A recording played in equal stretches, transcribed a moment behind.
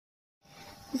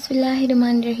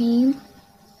बिस्मिल्लाहिर्रहमानिर्रहीम।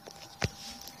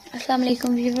 अस्सलाम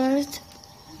वालेकुम viewers,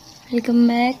 welcome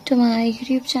back to my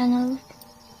YouTube channel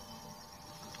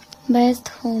best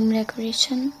home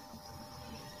decoration.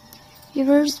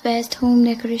 Viewers, best home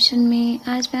decoration में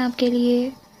आज मैं आपके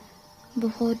लिए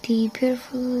बहुत ही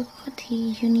ब्यूटीफुल, बहुत ही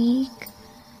unique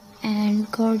and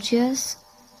gorgeous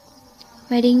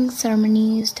wedding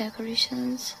ceremonies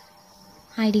decorations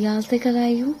ideas लेकर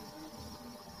आई हूँ,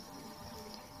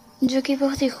 जो कि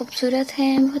बहुत ही खूबसूरत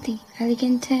हैं, बहुत ही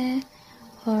एलिगेंट हैं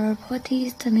और बहुत ही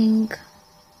स्टनिंग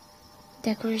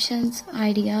डेकोरेशंस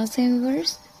आइडियाज़ हैं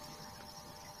व्यूअर्स।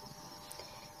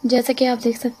 जैसा कि आप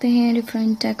देख सकते हैं,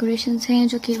 डिफरेंट डेकोरेशंस हैं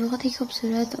जो कि बहुत ही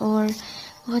खूबसूरत और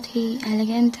बहुत ही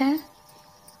एलिगेंट हैं।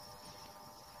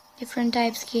 डिफरेंट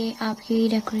टाइप्स के आप ये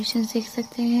डेकोरेशंस देख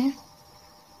सकते हैं।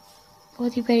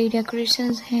 बहुत ही प्यारी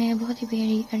डेकोरेशंस हैं, बहुत ही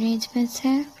प्यारी अरेंजमेंट्स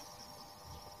हैं।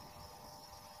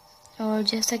 और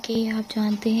जैसा कि आप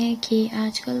जानते हैं कि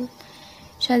आजकल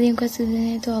शादियों का सीज़न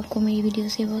है, तो आपको मेरी वीडियो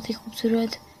से बहुत ही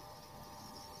खूबसूरत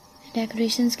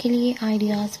डेकोरेशंस के लिए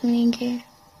आइडियाज़ मिलेंगे।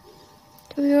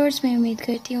 तो व्यूअर्स, मैं उम्मीद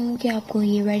करती हूँ कि आपको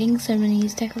ये वेडिंग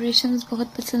सेरेमनीज डेकोरेशंस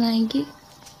बहुत पसंद आएंगी।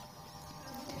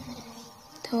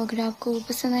 तो अगर आपको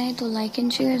पसंद आए तो लाइक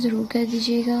एंड शेयर ज़रूर कर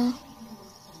दीजिएगा।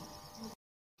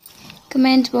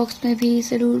 कमेंट बॉक्स में भी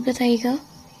ज़रूर बताइएगा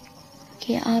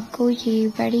कि आपको ये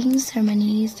वेडिंग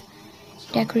सेरेमनीज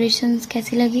डेकोरेशंस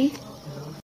कैसी लगी।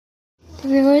 तो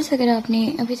व्यूअर्स, अगर आपने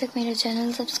अभी तक मेरा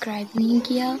चैनल सब्सक्राइब नहीं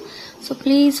किया, so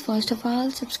please first of all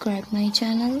subscribe my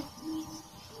channel.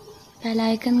 Bell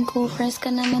icon को प्रेस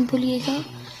करना मत भूलिएगा।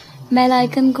 बेल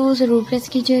आइकन को ज़रूर प्रेस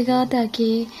कीजिएगा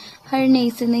ताकि हर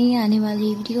नई से नई आने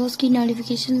वाली वीडियोस की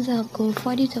नोटिफिकेशंस आपको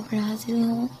फौरी तौर पर हासिल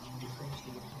हों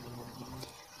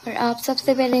और आप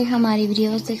सबसे पहले हमारी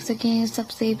वीडियोस देख सकें।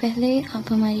 सबसे पहले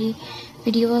आप हमारी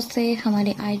वीडियोस से,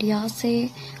 हमारे आइडियाज़ से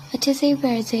अच्छे से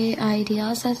प्यार से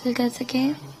आइडियाज़ हासिल कर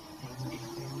सकें।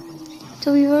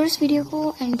 तो व्यूअर्स, वीडियो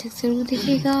को एंड तक ज़रूर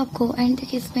देखिएगा। आपको एंड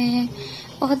तक इसमें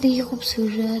बहुत ही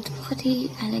खूबसूरत, बहुत ही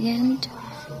एलिगेंट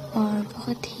और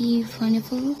बहुत ही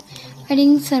वंडरफुल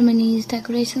वेडिंग सेरेमनीज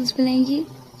डेकोरेशंस मिलेंगी।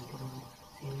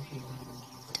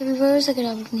 तो व्यूअर्स, अगर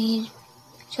आप अपनी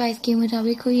चॉइस के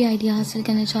मुताबिक कोई आइडिया हासिल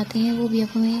करना चाहते हैं, वो भी आप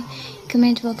हमें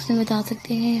कमेंट बॉक्स में बता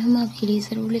सकते हैं। हम आपके लिए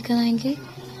ज़रूर लेकर आएंगे।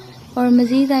 और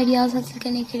मज़ीद आइडियाज़ हासिल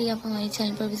करने के लिए आप हमारे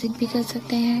चैनल पर विज़िट भी कर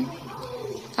सकते हैं।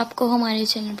 आपको हमारे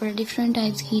चैनल पर डिफरेंट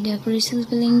टाइप्स की डेकोरेशंस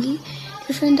मिलेंगी,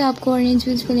 डिफरेंट आपको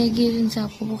अरेंजमेंट्स मिलेंगी, जिनसे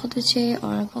आपको बहुत अच्छे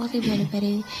और बहुत ही प्यारे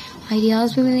प्यारे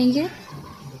आइडियाज़ भी मिलेंगे।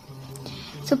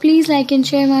 So please like and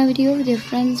share my video with your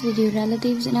friends, with your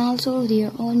relatives and also with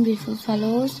your own beautiful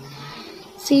followers.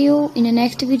 See you in the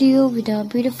next video with a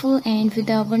beautiful and with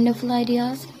a wonderful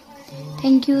ideas.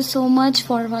 Thank you so much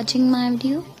for watching my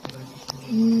video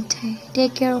and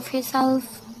take care of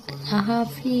yourself. Allah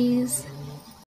Hafiz.